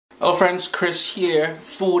Hello friends, Chris here,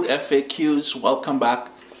 Food FAQs, welcome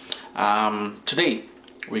back. Today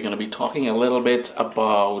we're going to be talking a little bit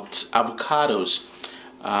about avocados,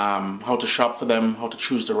 how to shop for them, how to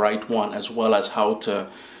choose the right one, as well as how to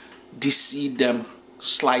de-seed them,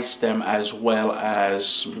 slice them, as well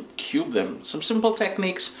as cube them. Some simple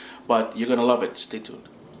techniques, but you're going to love it. Stay tuned.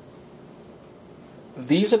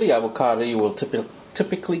 These are the avocado you will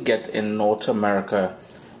typically get in North America,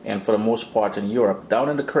 and for the most part in Europe. Down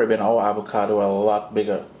in the Caribbean, our avocado are a lot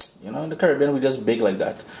bigger. You know, in the Caribbean, we're just big like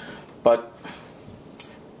that. But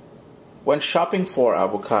when shopping for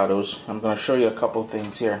avocados, I'm going to show you a couple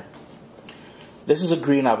things here. This is a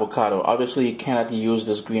green avocado. Obviously, you cannot use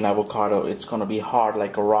this green avocado. It's going to be hard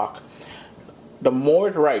like a rock. The more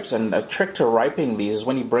it ripes, and a trick to ripening these is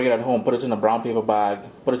when you bring it at home, put it in a brown paper bag,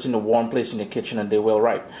 put it in a warm place in your kitchen, and they will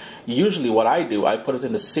ripe. Usually what I do, I put it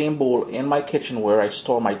in the same bowl in my kitchen where I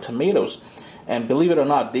store my tomatoes, and believe it or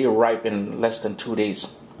not, they ripe in less than 2 days.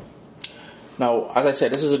 Now, as I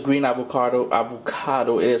said, this is a green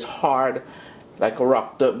avocado. It is hard like a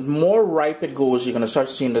rock. The more ripe it goes, you're going to start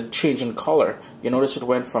seeing the change in color. You notice it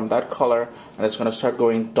went from that color, and it's going to start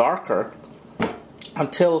going darker,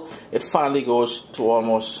 until it finally goes to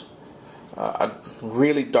almost a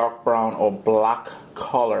really dark brown or black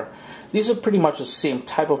color. These are pretty much the same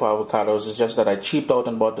type of avocados. It's just that I cheaped out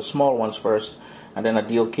and bought the small ones first, and then a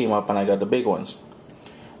deal came up and I got the big ones.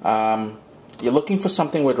 You're looking for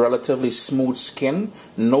something with relatively smooth skin,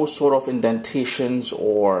 no sort of indentations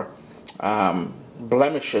or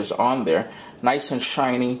blemishes on there, nice and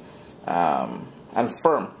shiny and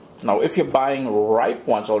firm. Now, if you're buying ripe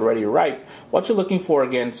ones, already ripe, what you're looking for,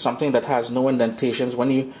 again, something that has no indentations.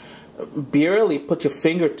 When you barely put your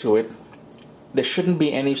finger to it, there shouldn't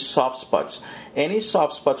be any soft spots. Any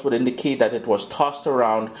soft spots would indicate that it was tossed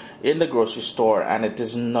around in the grocery store, and it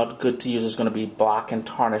is not good to use. It's going to be black and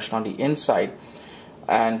tarnished on the inside.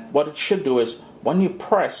 And what it should do is, when you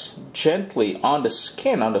press gently on the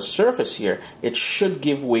skin, on the surface here, it should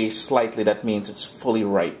give way slightly. That means it's fully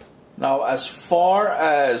ripe. Now, as far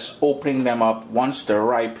as opening them up once they're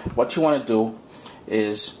ripe, what you want to do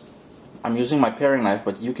is, I'm using my paring knife,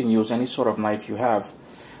 but you can use any sort of knife you have,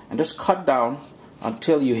 and just cut down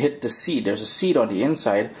until you hit the seed. There's a seed on the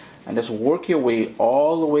inside, and just work your way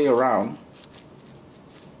all the way around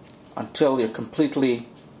until you're completely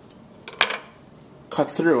cut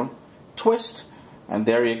through. Twist, and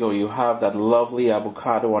there you go. You have that lovely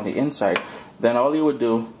avocado on the inside. Then all you would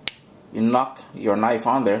do, you knock your knife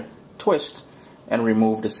on there, twist, and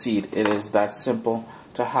remove the seed. It is that simple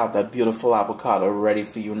to have that beautiful avocado ready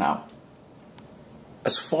for you now.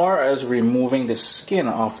 As far as removing the skin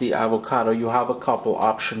off the avocado, you have a couple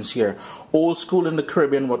options here. Old school in the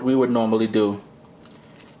Caribbean, what we would normally do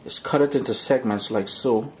is cut it into segments like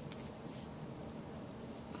so.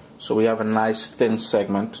 So we have a nice thin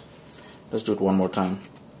segment. Let's do it one more time.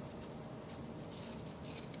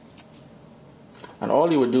 And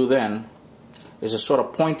all you would do then is a sort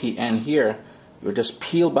of pointy end here. You would just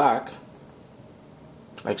peel back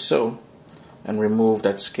like so and remove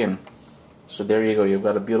that skin. So there you go, you've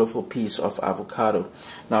got a beautiful piece of avocado.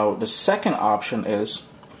 Now the second option is,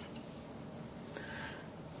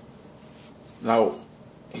 now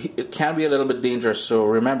it can be a little bit dangerous, so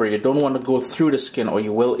remember, you don't want to go through the skin or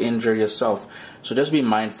you will injure yourself. So just be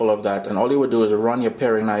mindful of that, and all you would do is run your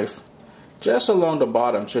paring knife just along the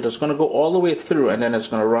bottom. So it's going to go all the way through, and then it's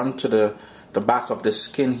going to run to the back of the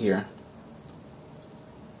skin here,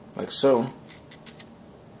 like so.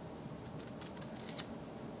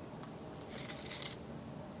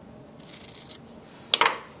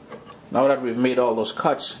 Now that we've made all those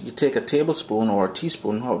cuts, you take a tablespoon or a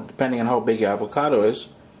teaspoon, depending on how big your avocado is,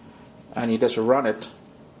 and you just run it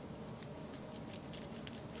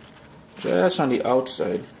just on the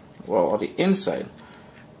outside, well, on the inside,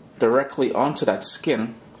 directly onto that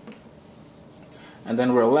skin, and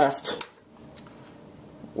then we're left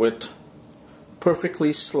with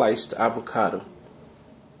perfectly sliced avocado.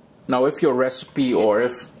 Now, if your recipe or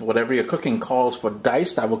if whatever you're cooking calls for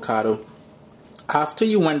diced avocado, after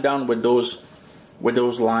you went down with those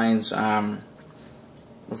lines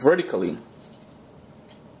vertically,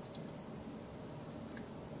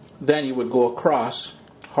 then you would go across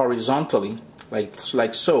horizontally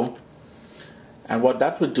like so, and what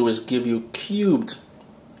that would do is give you cubed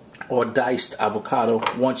or diced avocado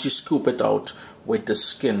once you scoop it out with the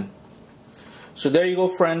skin. So there you go,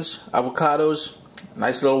 friends, avocados,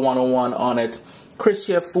 nice little 101 on it. Chris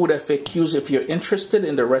here, Food FAQs. If you're interested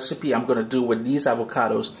in the recipe I'm going to do with these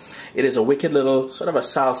avocados, it is a wicked little sort of a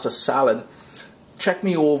salsa salad. Check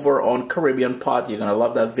me over on Caribbean Pot. You're going to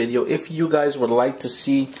love that video. If you guys would like to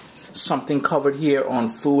see something covered here on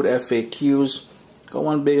food FAQs. Got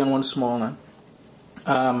one big and one small one.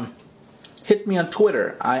 Hit me on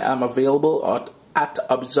Twitter. I am available at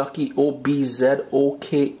Obzokee,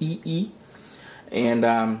 OBZOKEE.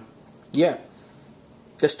 And yeah,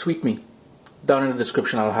 just tweet me. Down in the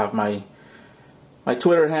description I'll have my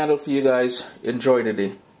Twitter handle for you guys. Enjoy the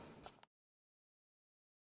day.